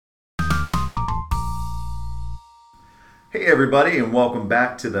Hey, everybody, and welcome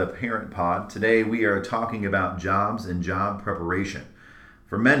back to the Parent Pod. Today we are talking about jobs and job preparation.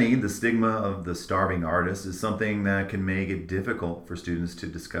 For many, the stigma of the starving artist is something that can make it difficult for students to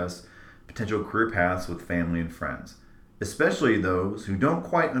discuss potential career paths with family and friends, especially those who don't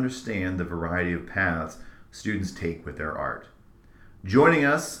quite understand the variety of paths students take with their art. Joining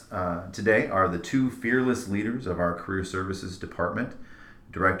us today are the two fearless leaders of our Career Services Department,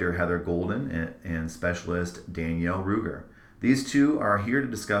 Director Heather Golden and Specialist Danielle Ruger. These two are here to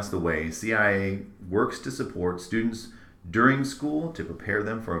discuss the way CIA works to support students during school to prepare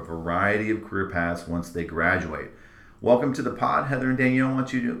them for a variety of career paths once they graduate. Welcome to the pod, Heather and Danielle. I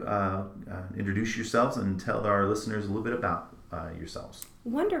want you to introduce yourselves and tell our listeners a little bit about yourselves.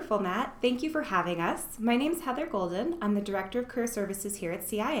 Wonderful, Matt. Thank you for having us. My name is Heather Golden. I'm the Director of Career Services here at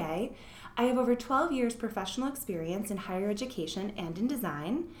CIA. I have over 12 years professional experience in higher education and in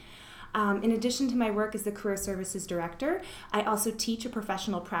design. In addition to my work as the Career Services Director, I also teach a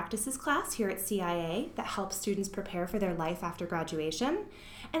professional practices class here at CIA that helps students prepare for their life after graduation.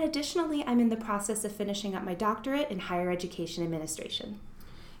 And additionally, I'm in the process of finishing up my doctorate in higher education administration.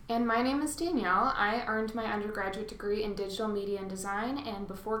 And my name is Danielle. I earned my undergraduate degree in digital media and design, and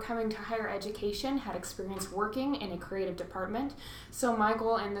before coming to higher education, had experience working in a creative department. So my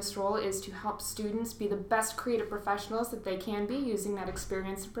goal in this role is to help students be the best creative professionals that they can be using that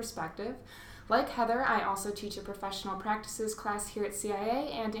experience and perspective. Like Heather, I also teach a professional practices class here at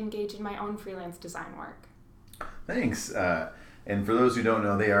CIA and engage in my own freelance design work. Thanks. And for those who don't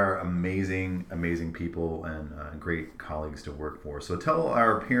know, they are amazing, amazing people and great colleagues to work for. So tell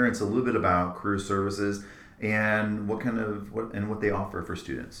our parents a little bit about career services and what they offer for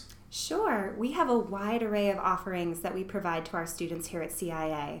students. Sure. We have a wide array of offerings that we provide to our students here at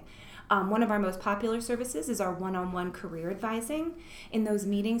CIA. One of our most popular services is our one-on-one career advising. In those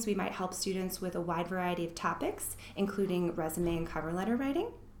meetings, we might help students with a wide variety of topics, including resume and cover letter writing.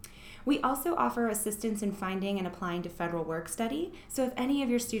 We also offer assistance in finding and applying to federal work study. So if any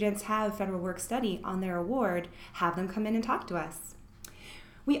of your students have federal work study on their award, have them come in and talk to us.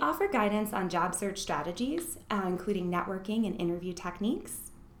 We offer guidance on job search strategies, including networking and interview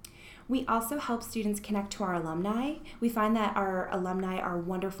techniques. We also help students connect to our alumni. We find that our alumni are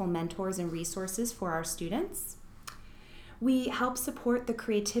wonderful mentors and resources for our students. We help support the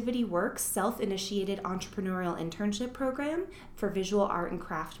Creativity Works self-initiated entrepreneurial internship program for visual art and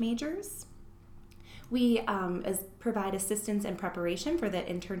craft majors. We provide assistance and preparation for the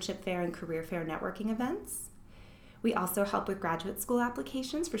internship fair and career fair networking events. We also help with graduate school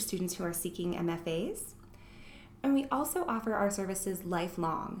applications for students who are seeking MFAs. And we also offer our services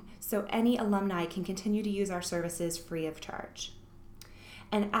lifelong, so any alumni can continue to use our services free of charge.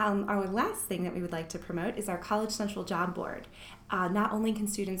 And our last thing that we would like to promote is our College Central Job Board. Not only can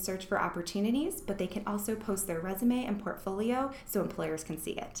students search for opportunities, but they can also post their resume and portfolio so employers can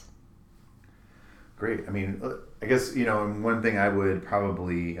see it. Great. I mean, I guess, one thing I would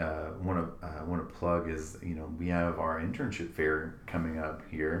probably want to plug is, we have our internship fair coming up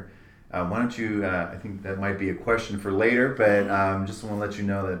here. Why don't you, I think that might be a question for later, but just want to let you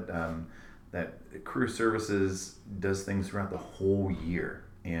know that Career Services does things throughout the whole year,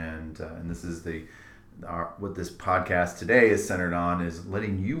 and this is what this podcast today is centered on, is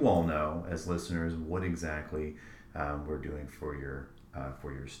letting you all know as listeners what exactly we're doing for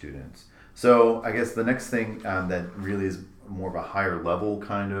your students. So I guess the next thing that really is more of a higher level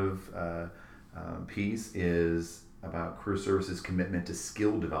kind of piece is about Career Services commitment to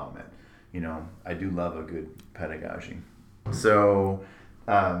skill development. I do love a good pedagogy. So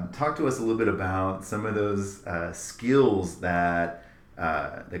talk to us a little bit about some of those skills that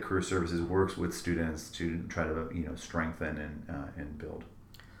the Career Services works with students to try to strengthen and build.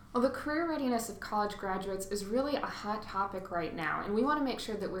 Well, the career readiness of college graduates is really a hot topic right now, and we want to make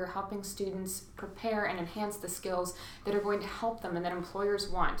sure that we're helping students prepare and enhance the skills that are going to help them and that employers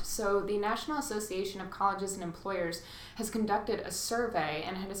want. So the National Association of Colleges and Employers has conducted a survey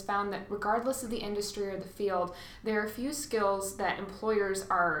and has found that regardless of the industry or the field, there are a few skills that employers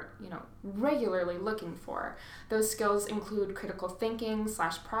are, regularly looking for. Those skills include critical thinking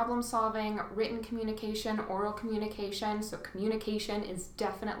 / problem solving, written communication, oral communication. So communication is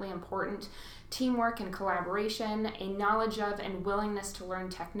definitely important. Teamwork and collaboration, a knowledge of and willingness to learn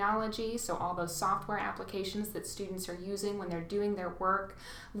technology, so all those software applications that students are using when they're doing their work,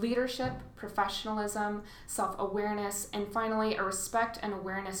 leadership, professionalism, self-awareness, and finally a respect and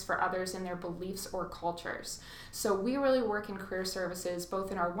awareness for others and their beliefs or cultures. So we really work in career services both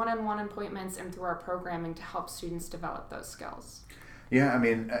in our one-on-one appointments and through our programming to help students develop those skills. Yeah, I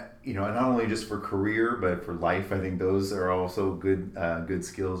mean, not only just for career, but for life. I think those are also good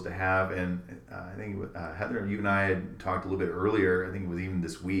skills to have. And I think Heather, you and I had talked a little bit earlier. I think it was even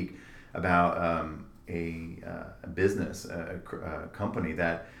this week about a business, a company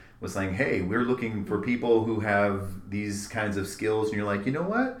that was saying, "Hey, we're looking for people who have these kinds of skills." And you're like, you know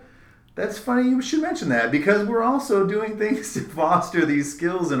what? That's funny you should mention that because we're also doing things to foster these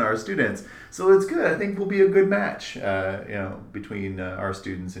skills in our students. So it's good. I think we'll be a good match, between our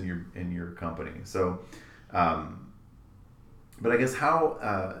students and your company. So, but I guess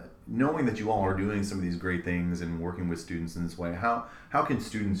how knowing that you all are doing some of these great things and working with students in this way, how can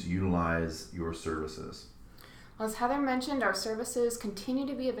students utilize your services? Well, as Heather mentioned, our services continue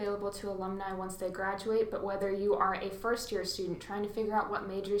to be available to alumni once they graduate, but whether you are a first-year student trying to figure out what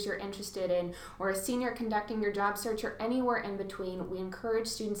majors you're interested in, or a senior conducting your job search, or anywhere in between, we encourage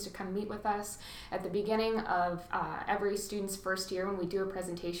students to come meet with us. At the beginning of every student's first year, when we do a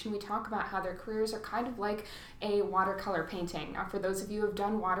presentation, we talk about how their careers are kind of like a watercolor painting. Now, for those of you who have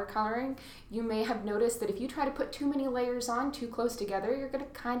done watercoloring, you may have noticed that if you try to put too many layers on too close together, you're going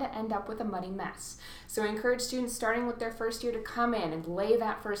to kind of end up with a muddy mess. So I encourage students starting with their first year to come in and lay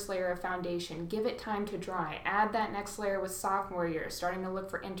that first layer of foundation, give it time to dry, add that next layer with sophomore year, starting to look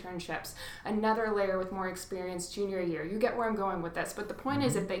for internships, another layer with more experience junior year. You get where I'm going with this, but the point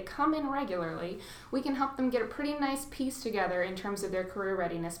is if they come in regularly, we can help them get a pretty nice piece together in terms of their career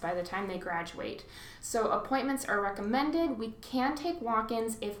readiness by the time they graduate. So appointments are recommended. We can take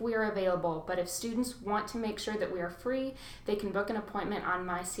walk-ins if we are available, but if students want to make sure that we are free, they can book an appointment on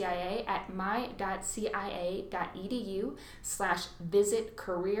MyCIA at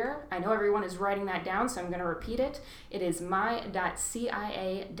my.cia.edu/visitcareer. I know everyone is writing that down, so I'm going to repeat it. It is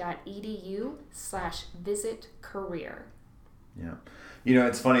my.cia.edu/visitcareer. Yeah.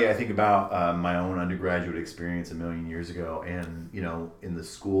 It's funny, I think about my own undergraduate experience a million years ago, and, in the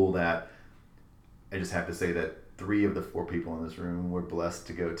school that I just have to say that 3 of the 4 people in this room were blessed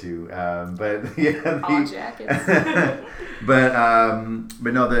to go to. But yeah, all jackets. but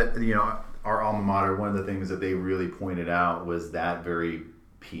no, that our alma mater. One of the things that they really pointed out was that very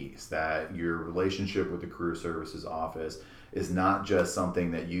piece, that your relationship with the Career Services Office is not just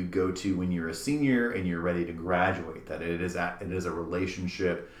something that you go to when you're a senior and you're ready to graduate. That it is a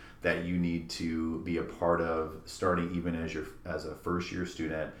relationship that you need to be a part of, starting even as a first year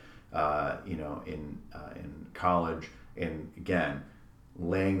student. In college, and again,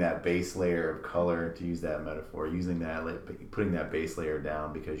 laying that base layer of color, to use that metaphor, putting that base layer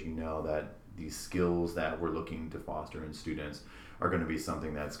down, because that these skills that we're looking to foster in students are going to be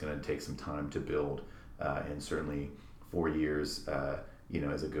something that's going to take some time to build, and certainly 4 years,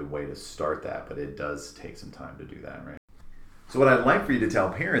 is a good way to start that, but it does take some time to do that, right? So what I'd like for you to tell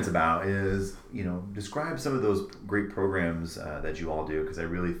parents about is, describe some of those great programs that you all do, because I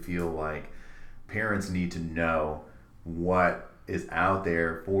really feel like parents need to know what is out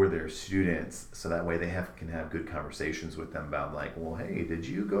there for their students, so that way they can have good conversations with them about, like, well, hey, did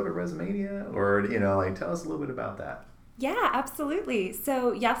you go to Resumania? Or, tell us a little bit about that. Yeah, absolutely.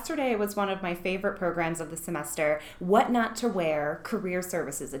 So yesterday was one of my favorite programs of the semester, What Not to Wear, Career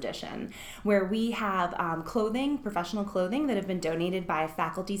Services Edition, where we have professional clothing that have been donated by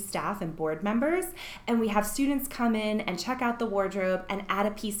faculty, staff, and board members. And we have students come in and check out the wardrobe and add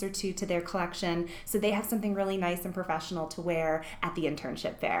a piece or two to their collection, so they have something really nice and professional to wear at the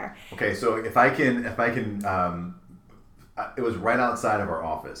internship fair. Okay, so if I can, it was right outside of our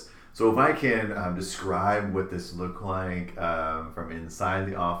office. So if I can describe what this looked like from inside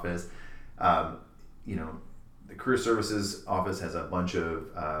the office, the Career Services Office has a bunch of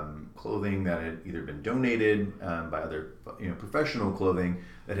clothing that had either been donated by other, professional clothing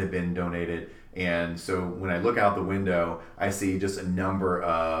that had been donated. And so when I look out the window, I see just a number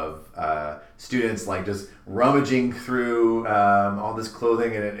of students just rummaging through all this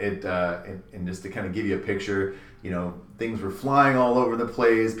clothing, and and just to kind of give you a picture, things were flying all over the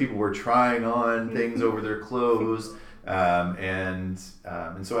place. People were trying on things over their clothes, and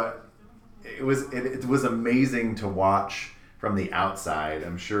so it was amazing to watch from the outside.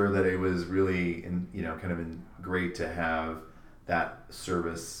 I'm sure that it was really great to have that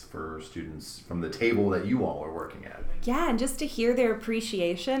service for students from the table that you all are working at. Yeah, and just to hear their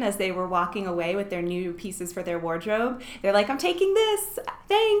appreciation as they were walking away with their new pieces for their wardrobe. They're like, I'm taking this,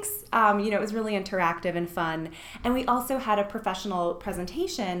 thanks. It was really interactive and fun. And we also had a professional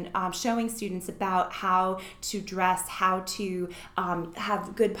presentation showing students about how to dress, how to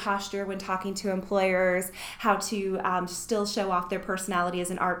have good posture when talking to employers, how to still show off their personality as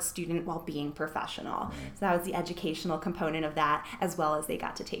an art student while being professional. Right. So that was the educational component of that, as well as they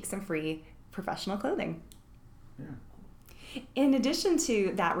got to take some free professional clothing. Yeah. In addition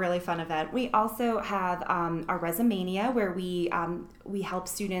to that really fun event, we also have our Resumania, where we help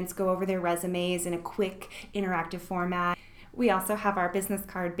students go over their resumes in a quick interactive format. We also have our business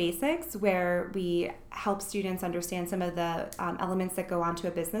card basics, where we help students understand some of the elements that go onto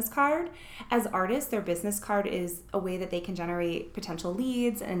a business card. As artists, their business card is a way that they can generate potential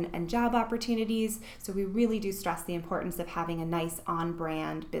leads and job opportunities. So we really do stress the importance of having a nice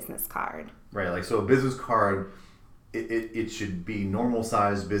on-brand business card. Right, like so a business card, it should be normal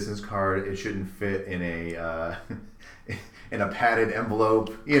sized business card. It shouldn't fit in a in a padded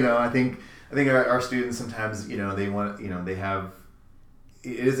envelope. I think our students sometimes, they want, they have,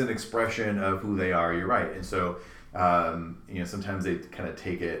 it is an expression of who they are. You're right. And so, sometimes they kind of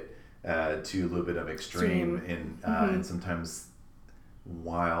take it to a little bit of extreme and sometimes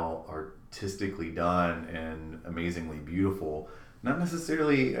while artistically done and amazingly beautiful, not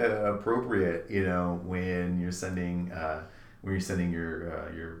necessarily appropriate, when you're sending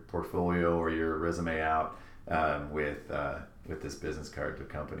your portfolio or your resume out with this business card to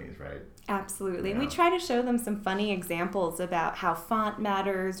companies, right? Absolutely. And we try to show them some funny examples about how font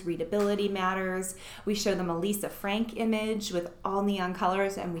matters, readability matters. We show them a Lisa Frank image with all neon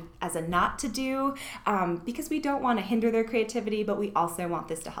colors and as a not to do, because we don't want to hinder their creativity, but we also want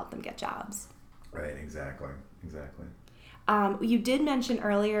this to help them get jobs. Right, exactly. You did mention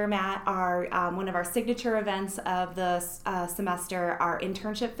earlier, Matt, our one of our signature events of the semester, our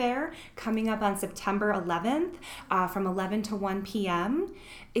internship fair, coming up on September 11th from 11 to 1 p.m.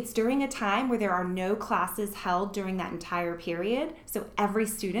 It's during a time where there are no classes held during that entire period, so every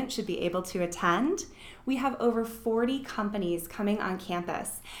student should be able to attend. We have over 40 companies coming on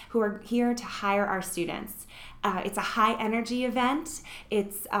campus who are here to hire our students. It's a high energy event.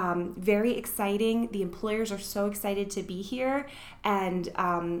 It's very exciting. The employers are so excited to be here, and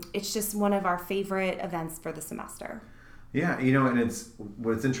it's just one of our favorite events for the semester. Yeah, and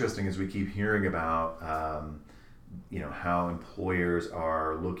what's interesting is we keep hearing about how employers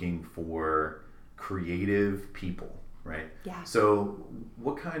are looking for creative people, right? Yeah. So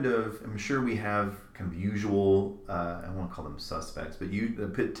what kind of, I'm sure we have kind of usual, I won't call them suspects, but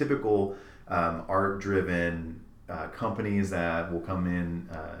typical art-driven companies that will come in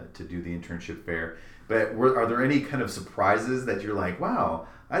to do the internship fair. But are there any kind of surprises that you're like, wow,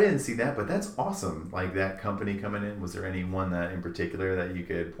 I didn't see that, but that's awesome, like that company coming in? Was there any one that in particular that you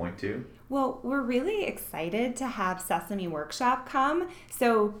could point to? Well, we're really excited to have Sesame Workshop come.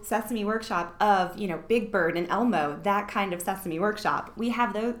 So Sesame Workshop of, Big Bird and Elmo, that kind of Sesame Workshop. We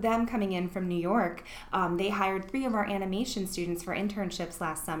have them coming in from New York. They hired 3 of our animation students for internships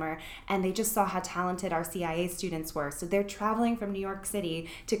last summer, and they just saw how talented our CIA students were. So they're traveling from New York City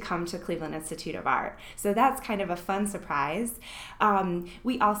to come to Cleveland Institute of Art. So that's kind of a fun surprise.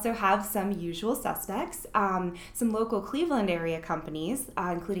 We also have some usual suspects, some local Cleveland area companies,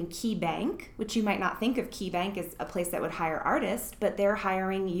 including Key Bank, which you might not think of Key Bank as a place that would hire artists, but they're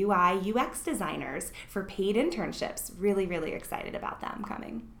hiring UI, UX designers for paid internships. Really, really excited about them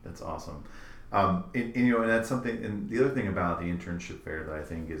coming. That's awesome. And that's something, and the other thing about the internship fair that I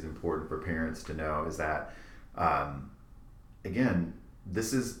think is important for parents to know is that, again,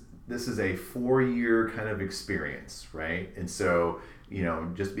 this is a 4-year kind of experience, right? And so,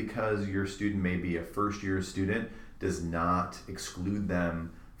 just because your student may be a first-year student does not exclude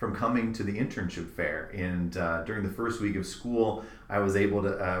them from coming to the internship fair. And during the first week of school, I was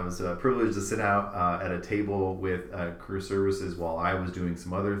privileged to sit out at a table with career services while I was doing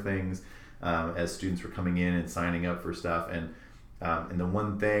some other things as students were coming in and signing up for stuff. And the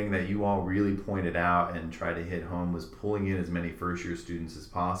one thing that you all really pointed out and tried to hit home was pulling in as many first-year students as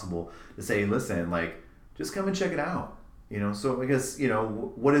possible to say, listen, just come and check it out. So I guess,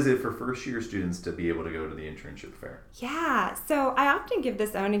 what is it for first-year students to be able to go to the internship fair? Yeah, so I often give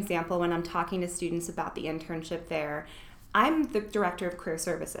this own example when I'm talking to students about the internship fair. I'm the director of career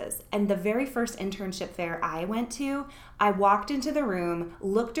services, and the very first internship fair I went to, I walked into the room,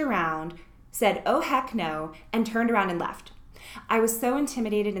 looked around, said, oh heck no, and turned around and left. I was so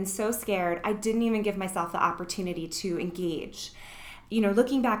intimidated and so scared, I didn't even give myself the opportunity to engage.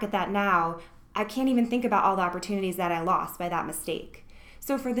 Looking back at that now, I can't even think about all the opportunities that I lost by that mistake.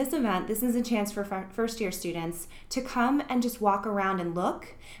 So for this event, this is a chance for first-year students to come and just walk around and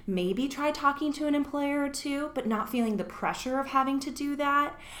look, maybe try talking to an employer or two, but not feeling the pressure of having to do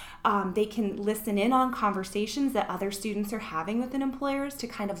that. They can listen in on conversations that other students are having with employers to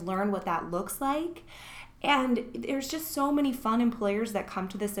kind of learn what that looks like. And there's just so many fun employers that come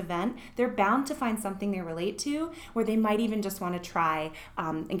to this event. They're bound to find something they relate to, where they might even just want to try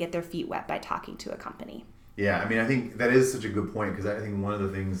and get their feet wet by talking to a company. Yeah, I think that is such a good point, because I think one of the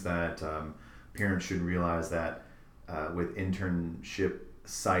things that parents should realize that with internship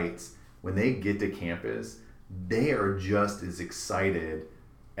sites, when they get to campus, they are just as excited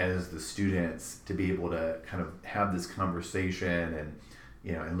as the students to be able to kind of have this conversation and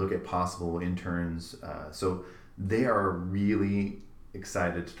and look at possible interns. So they are really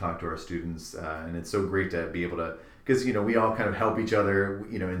excited to talk to our students, and it's so great to be able to, because we all kind of help each other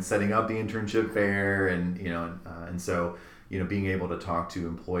in setting up the internship fair, and and so being able to talk to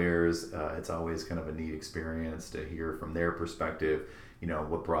employers, it's always kind of a neat experience to hear from their perspective,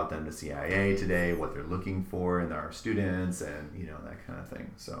 what brought them to CIA today, what they're looking for in our students, and that kind of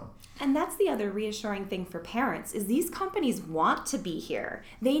thing. So, and that's the other reassuring thing for parents, is these companies want to be here.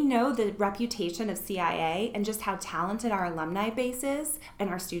 They know the reputation of CIA and just how talented our alumni base is and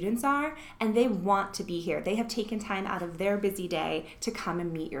our students are, and they want to be here. They have taken time out of their busy day to come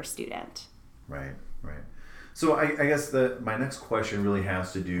and meet your student. Right. So I guess my next question really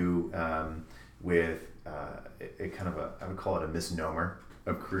has to do with a kind of I would call it a misnomer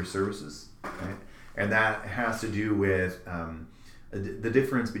of career services, right? And that has to do with the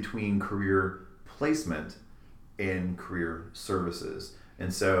difference between career placement and career services.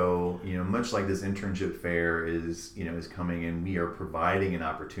 And so, much like this internship fair is coming in, we are providing an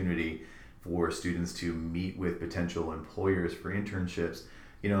opportunity for students to meet with potential employers for internships.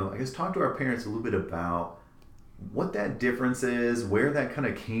 I guess talk to our parents a little bit about what that difference is, where that kind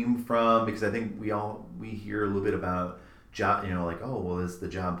of came from, because I think we hear a little bit about job, like, oh, well, it's the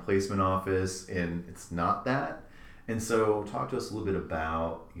job placement office, and it's not that. And so talk to us a little bit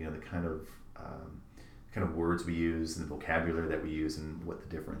about the kind of words we use and the vocabulary that we use, and what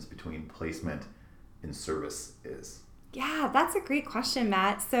the difference between placement and service is. Yeah, that's a great question,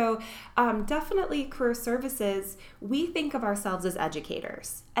 Matt. So definitely career services, we think of ourselves as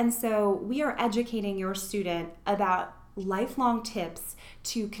educators. And so we are educating your student about lifelong tips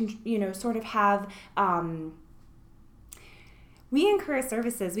to, sort of have, we in career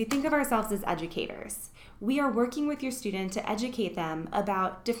services, we think of ourselves as educators. We are working with your student to educate them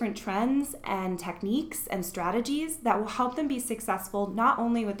about different trends and techniques and strategies that will help them be successful not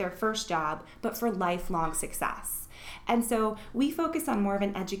only with their first job, but for lifelong success. And so we focus on more of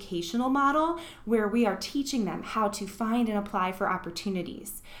an educational model where we are teaching them how to find and apply for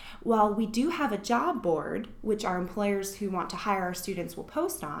opportunities. While we do have a job board, which our employers who want to hire our students will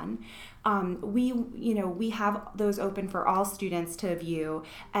post on, we have those open for all students to view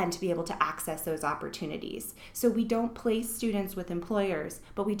and to be able to access those opportunities. So we don't place students with employers,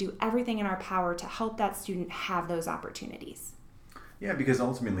 but we do everything in our power to help that student have those opportunities. Yeah, because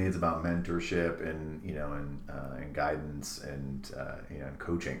ultimately it's about mentorship and and guidance and and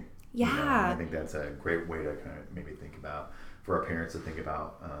coaching. Yeah, I think that's a great way to kind of maybe think about, for our parents to think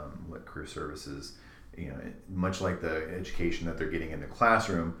about what career services, much like the education that they're getting in the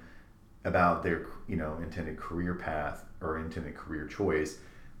classroom about their intended career path or intended career choice,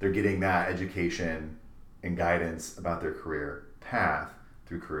 they're getting that education and guidance about their career path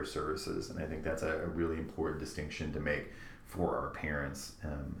through career services. And I think that's a really important distinction to make for our parents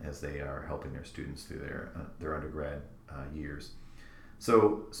as they are helping their students through their undergrad years.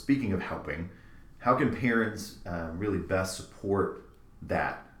 So speaking of helping, how can parents really best support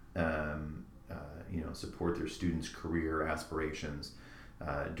that, support their students' career aspirations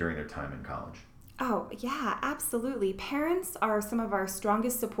during their time in college? Oh, yeah, absolutely. Parents are some of our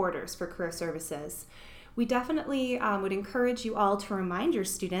strongest supporters for career services. We definitely would encourage you all to remind your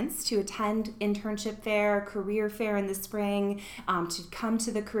students to attend internship fair, career fair in the spring, to come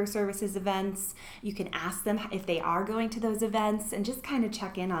to the career services events. You can ask them if they are going to those events and just kind of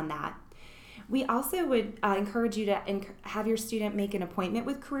check in on that. We also would encourage you to have your student make an appointment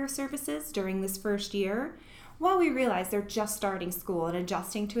with career services during this first year. While we realize they're just starting school and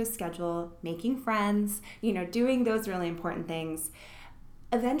adjusting to a schedule, making friends, doing those really important things.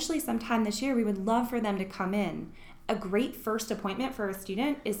 Eventually, sometime this year, we would love for them to come in. A great first appointment for a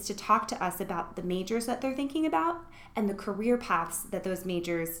student is to talk to us about the majors that they're thinking about and the career paths that those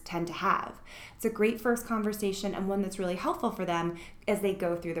majors tend to have. It's a great first conversation and one that's really helpful for them as they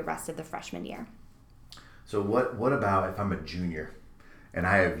go through the rest of the freshman year. So what about if I'm a junior and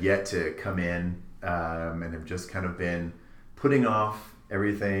I have yet to come in and have just kind of been putting off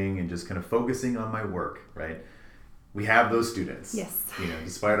everything and just kind of focusing on my work, right? We have those students, yes,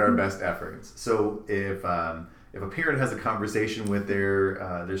 despite our best efforts. So if a parent has a conversation with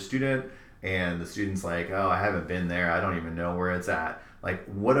their student and the student's like, oh, I haven't been there, I don't even know where it's at. Like,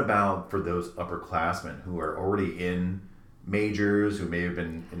 what about for those upperclassmen who are already in majors, who may have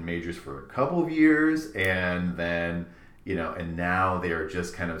been in majors for a couple of years, and then, and now they are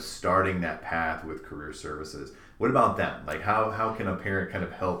just kind of starting that path with career services? What about them? Like, how can a parent kind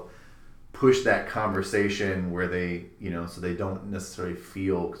of help push that conversation where they, so they don't necessarily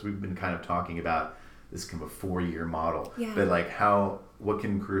feel, because we've been kind of talking about this kind of a 4-year model, Yeah. but like what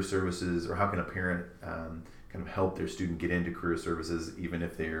can career services, or how can a parent kind of help their student get into career services even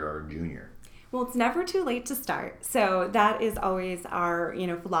if they are junior? Well, it's never too late to start. So that is always our,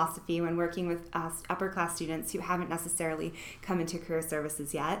 philosophy when working with upper class students who haven't necessarily come into career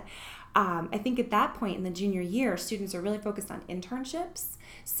services yet. I think at that point in the junior year, students are really focused on internships.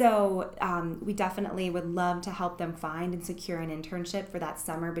 So we definitely would love to help them find and secure an internship for that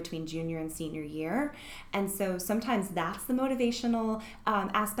summer between junior and senior year. And so sometimes that's the motivational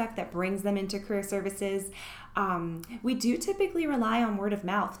aspect that brings them into career services. We do typically rely on word of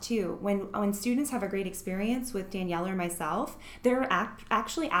mouth too. When students have a great experience with Danielle or myself, they're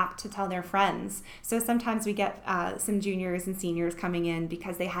actually apt to tell their friends. So sometimes we get some juniors and seniors coming in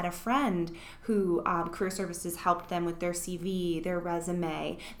because they had a friend who career services helped them with their CV, their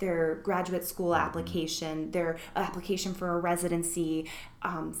resume, their graduate school application, their application for a residency.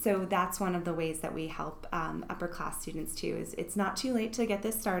 So that's one of the ways that we help upper class students too. Is it's not too late to get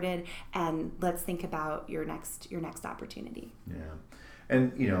this started, and let's think about your next opportunity. Yeah,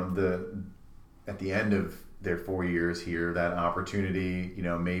 and at the end of their 4 years here, that opportunity,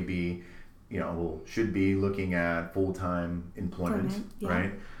 maybe should be looking at full-time employment, Yeah.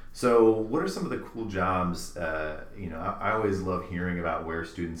 right? So what are some of the cool jobs? I always love hearing about where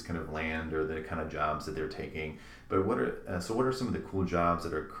students kind of land or the kind of jobs that they're taking. But what are some of the cool jobs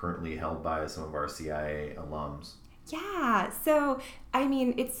that are currently held by some of our CIA alums? Yeah, so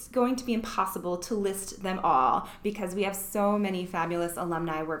it's going to be impossible to list them all because we have so many fabulous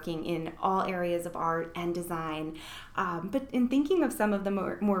alumni working in all areas of art and design. But in thinking of some of the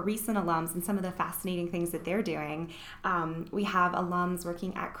more recent alums and some of the fascinating things that they're doing, we have alums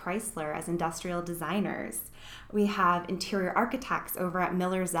working at Chrysler as industrial designers. We have interior architects over at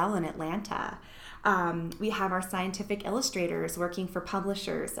Miller Zell in Atlanta. We have our scientific illustrators working for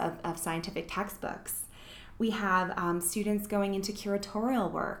publishers of scientific textbooks. We have students going into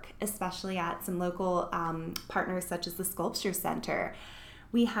curatorial work, especially at some local partners such as the Sculpture Center.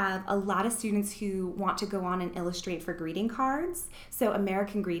 We have a lot of students who want to go on and illustrate for greeting cards. So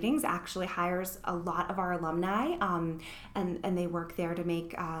American Greetings actually hires a lot of our alumni, and they work there to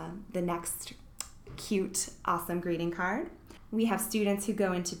make the next cute, awesome greeting card. We have students who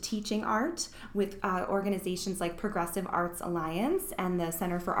go into teaching art with organizations like Progressive Arts Alliance and the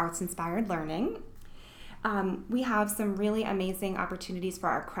Center for Arts Inspired Learning. We have some really amazing opportunities for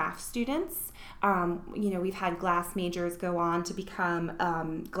our craft students. We've had glass majors go on to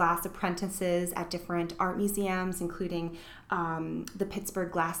become glass apprentices at different art museums, including the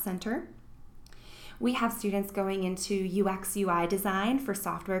Pittsburgh Glass Center. We have students going into UX UI design for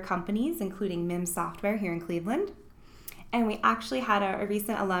software companies, including MIM Software here in Cleveland. And we actually had a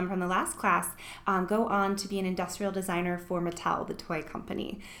recent alum from the last class go on to be an industrial designer for Mattel, the toy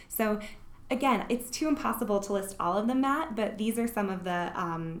company. So again, it's too impossible to list all of them, Matt, but these are some of the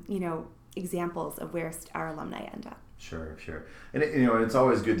examples of where our alumni end up. Sure. And it's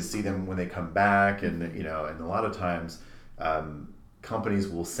always good to see them when they come back, and and a lot of times companies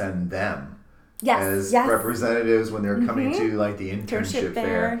will send them as representatives when they're coming to like the internship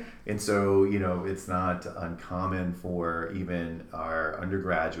fair. And so, it's not uncommon for even our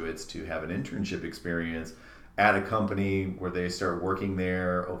undergraduates to have an internship experience at a company where they start working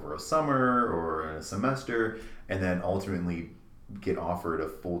there over a summer or a semester, and then ultimately get offered a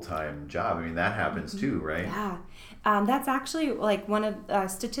full-time job. That happens too, right? Yeah. That's actually like one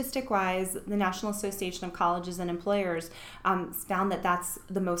of, statistic-wise, the National Association of Colleges and Employers found that that's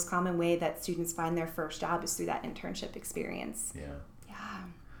the most common way that students find their first job is through that internship experience.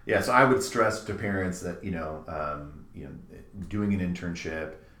 Yeah, so I would stress to parents that, doing an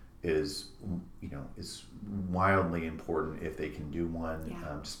internship is wildly important if they can do one,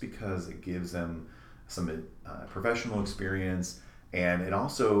 just because it gives them some professional experience, and it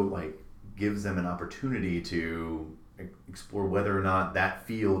also gives them an opportunity to explore whether or not that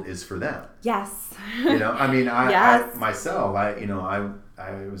field is for them. Yes. I myself, I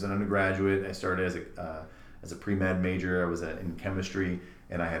was an undergraduate. I started as a pre-med major. I was in chemistry,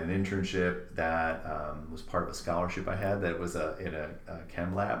 and I had an internship that was part of a scholarship I had that was in a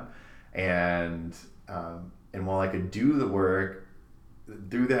chem lab, and while I could do the work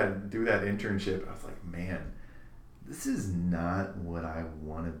through that internship, I was like, man, this is not what I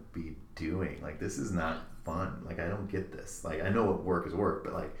want to be doing. This is not fun. I don't get this. I know what work is work,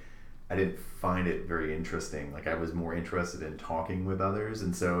 but I didn't find it very interesting. I was more interested in talking with others,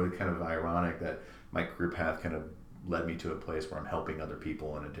 and so it's kind of ironic that my career path kind of led me to a place where I'm helping other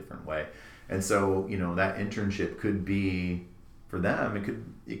people in a different way. And so, that internship could be for them,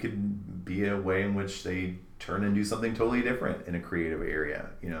 it could be a way in which they turn and do something totally different in a creative area,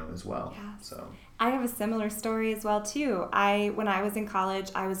 as well. Yes. So I have a similar story as well too. When I was in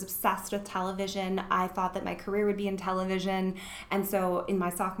college, I was obsessed with television. I thought that my career would be in television, and so in my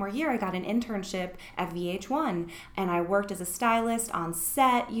sophomore year, I got an internship at VH1, and I worked as a stylist on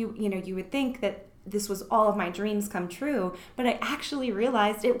set. You would think that this was all of my dreams come true, but I actually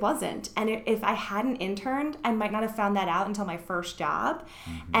realized it wasn't. And if I hadn't interned, I might not have found that out until my first job.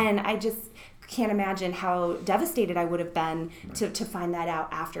 Mm-hmm. And I just can't imagine how devastated I would have been to find that out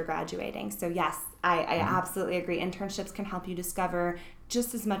after graduating. So yes, I absolutely agree. Internships can help you discover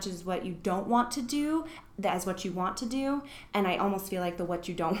just as much as what you don't want to do as what you want to do. And I almost feel like the what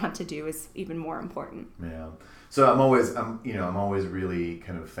you don't want to do is even more important. Yeah. So I'm always really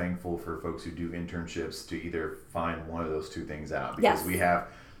kind of thankful for folks who do internships to either find one of those two things out, because we have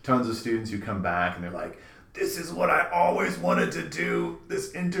tons of students who come back and they're like, this is what I always wanted to do.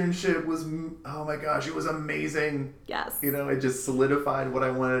 This internship was, oh my gosh, it was amazing. Yes. It just solidified what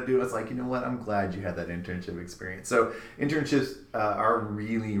I wanted to do. I was like, you know what? I'm glad you had that internship experience. So internships are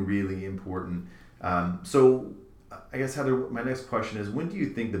really, really important. So I guess, Heather, my next question is, when do you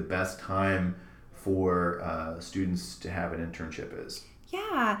think the best time for students to have an internship is?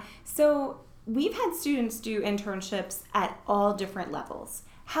 Yeah. So we've had students do internships at all different levels.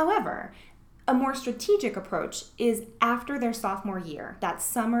 However, a more strategic approach is after their sophomore year, that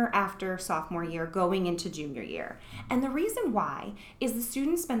summer after sophomore year going into junior year. And the reason why is the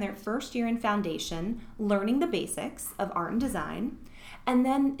students spend their first year in foundation learning the basics of art and design, and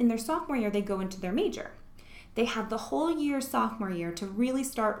then in their sophomore year they go into their major. They have the whole year sophomore year to really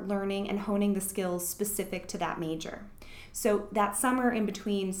start learning and honing the skills specific to that major. So that summer in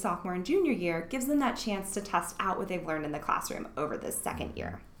between sophomore and junior year gives them that chance to test out what they've learned in the classroom over this second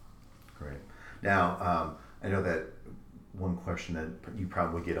year. Great. Now, I know that one question that you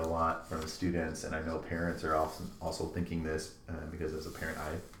probably get a lot from students, and I know parents are also thinking this, because as a parent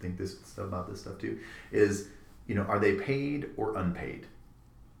I think about this stuff too, is, are they paid or unpaid?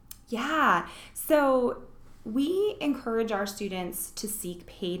 Yeah. So we encourage our students to seek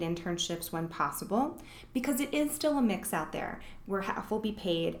paid internships when possible, because it is still a mix out there where half will be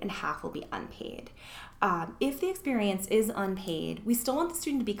paid and half will be unpaid. If the experience is unpaid, we still want the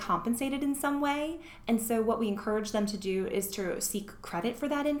student to be compensated in some way. And so what we encourage them to do is to seek credit for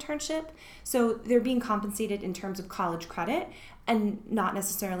that internship. So they're being compensated in terms of college credit and not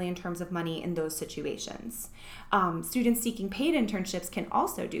necessarily in terms of money in those situations. Students seeking paid internships can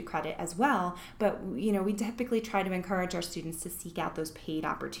also do credit as well, but we typically try to encourage our students to seek out those paid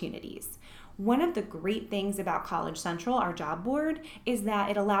opportunities. One of the great things about College Central, our job board, is that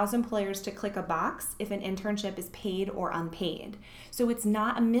it allows employers to click a box if an internship is paid or unpaid. So it's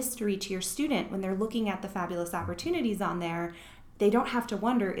not a mystery to your student when they're looking at the fabulous opportunities on there. They don't have to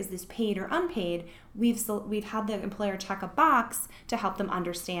wonder, is this paid or unpaid? We've had the employer check a box to help them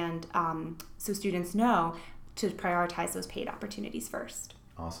understand, so students know to prioritize those paid opportunities first.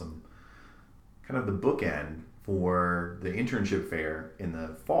 Awesome. Kind of the bookend for the internship fair in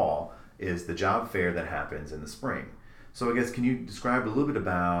the fall is the job fair that happens in the spring. So I guess, can you describe a little bit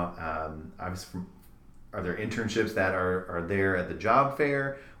about, are there internships that are there at the job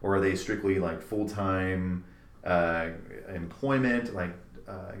fair, or are they strictly like full-time employment?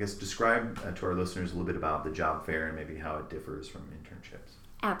 I guess describe to our listeners a little bit about the job fair and maybe how it differs from internships.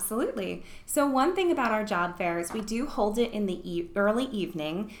 Absolutely. So one thing about our job fair is we do hold it in the early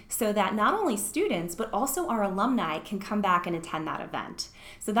evening so that not only students, but also our alumni can come back and attend that event.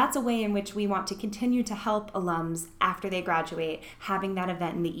 So that's a way in which we want to continue to help alums after they graduate, having that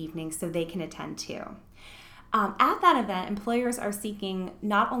event in the evening so they can attend too. At that event, employers are seeking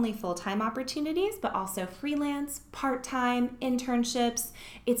not only full-time opportunities, but also freelance, part-time, internships.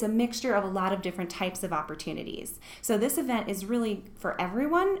 It's a mixture of a lot of different types of opportunities. So this event is really for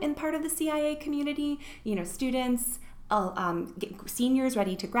everyone in part of the CIA community, students, seniors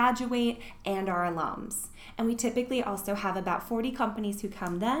ready to graduate, and our alums. And we typically also have about 40 companies who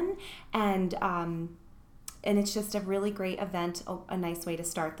come then, and it's just a really great event, a nice way to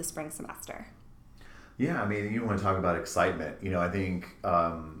start the spring semester. Yeah, I mean, you want to talk about excitement. I think,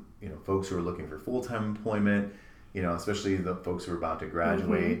 folks who are looking for full-time employment, especially the folks who are about to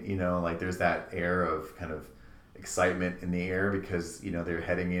graduate, mm-hmm. There's that air of kind of excitement in the air because, they're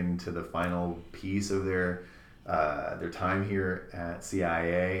heading into the final piece of their time here at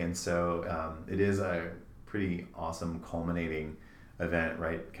CIA. And so it is a pretty awesome culminating event,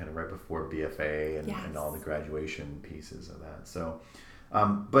 right before BFA and, yes. and all the graduation pieces of that. So,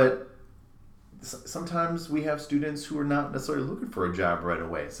 but sometimes we have students who are not necessarily looking for a job right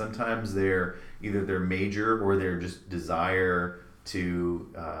away. Sometimes they're either their major or their just desire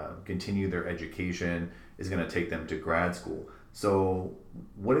to continue their education is going to take them to grad school. So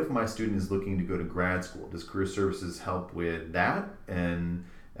what if my student is looking to go to grad school? Does Career Services help with that? And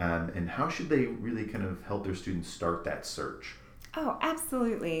how should they really kind of help their students start that search? Oh,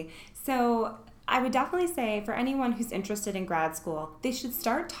 absolutely. So I would definitely say for anyone who's interested in grad school, they should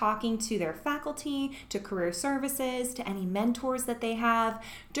start talking to their faculty, to Career Services, to any mentors that they have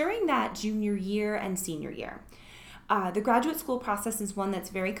during that junior year and senior year. The graduate school process is one that's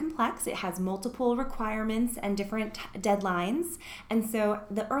very complex. It has multiple requirements and different deadlines. And so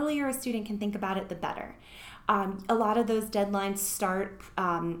the earlier a student can think about it, the better. A lot of those deadlines start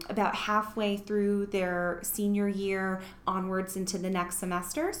about halfway through their senior year onwards into the next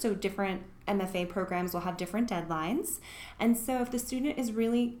semester. So different MFA programs will have different deadlines. And so if the student is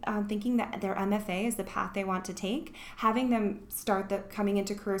really thinking that their MFA is the path they want to take, having them start coming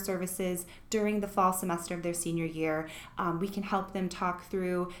into Career Services during the fall semester of their senior year, we can help them talk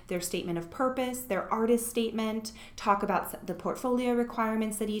through their statement of purpose, their artist statement, talk about the portfolio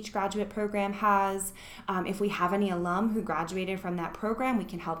requirements that each graduate program has. If we have any alum who graduated from that program, we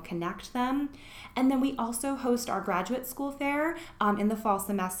can help connect them. And then we also host our graduate school fair in the fall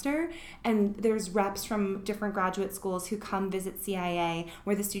semester. And there's reps from different graduate schools who come visit CIA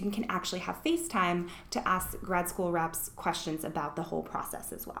where the student can actually have FaceTime to ask grad school reps questions about the whole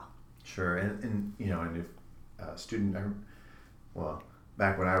process as well. Sure. And if a student,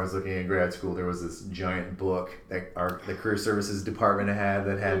 back when I was looking at grad school, there was this giant book that the Career Services department had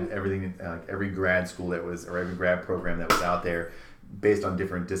that had everything, every grad school that was, or every grad program that was out there, based on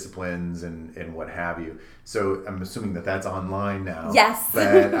different disciplines and what have you. So I'm assuming that that's online now. Yes.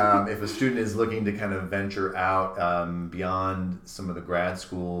 But if a student is looking to kind of venture out beyond some of the grad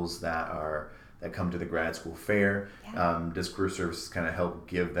schools that come to the grad school fair, does Career Services kind of help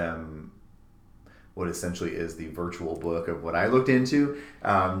give them what essentially is the virtual book of what I looked into?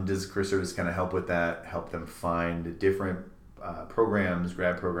 Does Career Services kind of help with that, help them find different programs,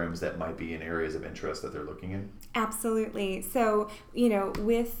 grad programs that might be in areas of interest that they're looking in? Absolutely. So,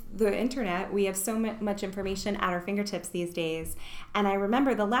 with the internet, we have so much information at our fingertips these days. And I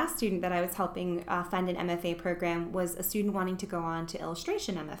remember the last student that I was helping find an MFA program was a student wanting to go on to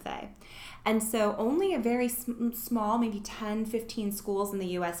illustration MFA. And so only a very small, maybe 10, 15 schools in the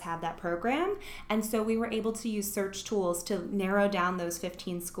U.S. have that program. And so we were able to use search tools to narrow down those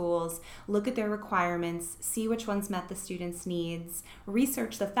 15 schools, look at their requirements, see which ones met the students' needs,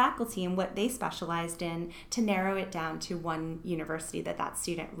 research the faculty and what they specialized in to narrow it down to one university that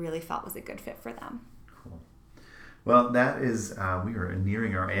student really felt was a good fit for them. Cool. Well, that is, we are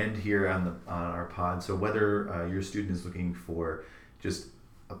nearing our end here on our pod. So whether your student is looking for just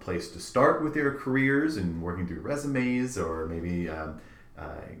a place to start with their careers and working through resumes, or maybe kind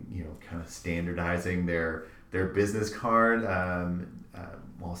of standardizing their business card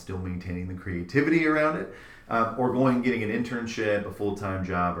while still maintaining the creativity around it, or getting an internship, a full-time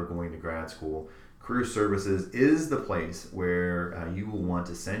job, or going to grad school, Career Services is the place where you will want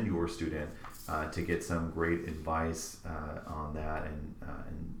to send your student to get some great advice on that, and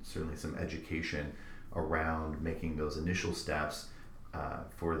certainly some education around making those initial steps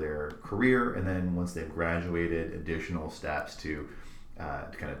for their career, and then once they've graduated, additional steps to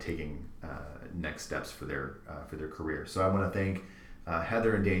kind of taking next steps for their career. So I want to thank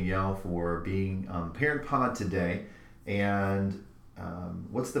Heather and Danielle for being on Parent Pod today. And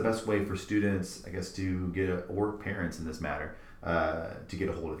what's the best way for students, I guess, or parents in this matter, to get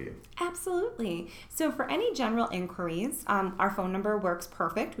a hold of you? Absolutely. So for any general inquiries, our phone number works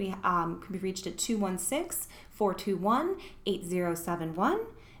perfect. We can be reached at 216-421-8071.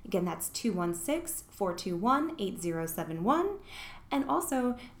 Again, that's 216-421-8071. And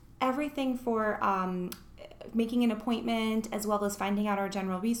also everything for making an appointment as well as finding out our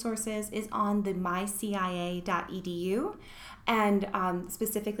general resources is on the mycia.edu. And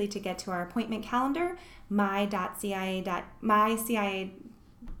specifically to get to our appointment calendar, my.cia.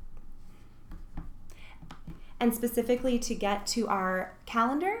 And specifically to get to our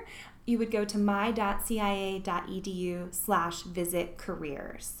calendar, you would go to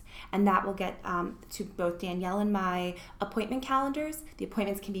my.cia.edu/visit-careers. And that will get to both Danielle and my appointment calendars. The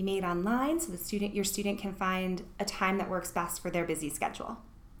appointments can be made online, so your student can find a time that works best for their busy schedule.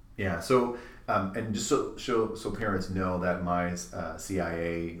 Yeah, so and just so parents know that my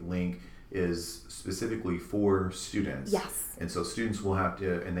CIA link is specifically for students. Yes. And so students will have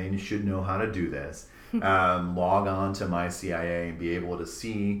to, and they should know how to do this, log on to my CIA and be able to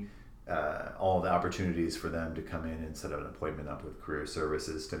see all the opportunities for them to come in and set an appointment up with career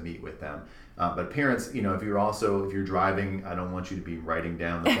services to meet with them. But parents, if you're driving, I don't want you to be writing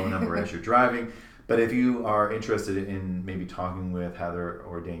down the phone number as you're driving. But if you are interested in maybe talking with Heather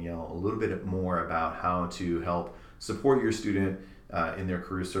or Danielle a little bit more about how to help support your student in their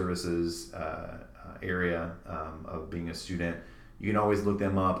career services area of being a student, you can always look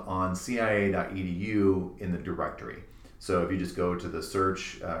them up on cia.edu in the directory. So if you just go to the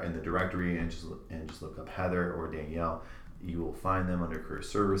search in the directory and just look up Heather or Danielle, you will find them under career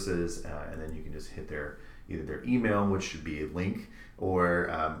services, and then you can just hit either their email, which should be a link,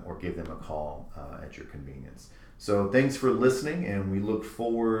 or give them a call at your convenience. So thanks for listening, and we look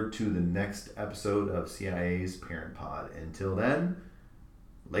forward to the next episode of CIA's Parent Pod. Until then,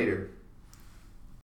 later.